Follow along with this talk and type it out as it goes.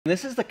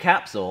This is the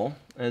capsule,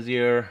 as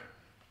if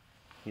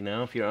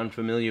you're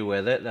unfamiliar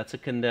with it. That's a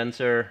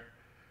condenser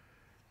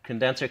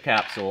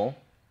capsule.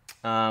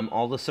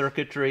 All the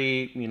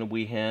circuitry,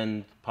 we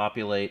hand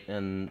populate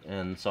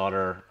and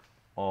solder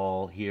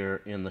all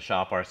here in the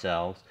shop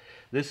ourselves.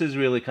 This is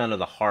really kind of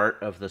the heart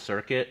of the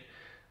circuit.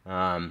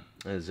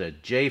 There's a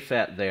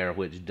JFET there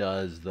which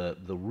does the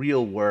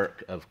real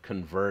work of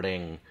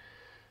converting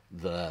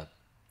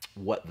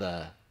what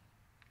the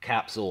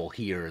capsule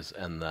hears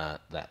and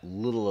that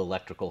little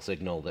electrical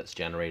signal that's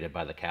generated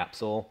by the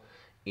capsule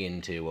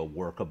into a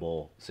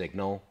workable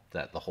signal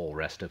that the whole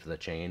rest of the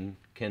chain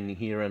can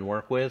hear and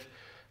work with.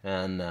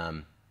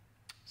 And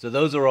so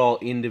those are all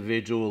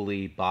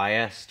individually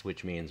biased,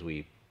 which means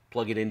we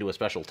plug it into a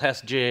special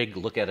test jig,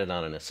 look at it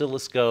on an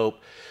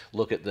oscilloscope,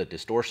 look at the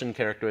distortion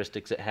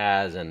characteristics it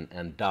has,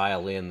 and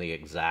dial in the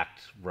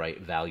exact right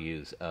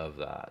values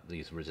of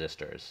these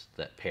resistors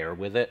that pair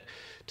with it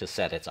to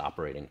set its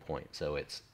operating point. So it's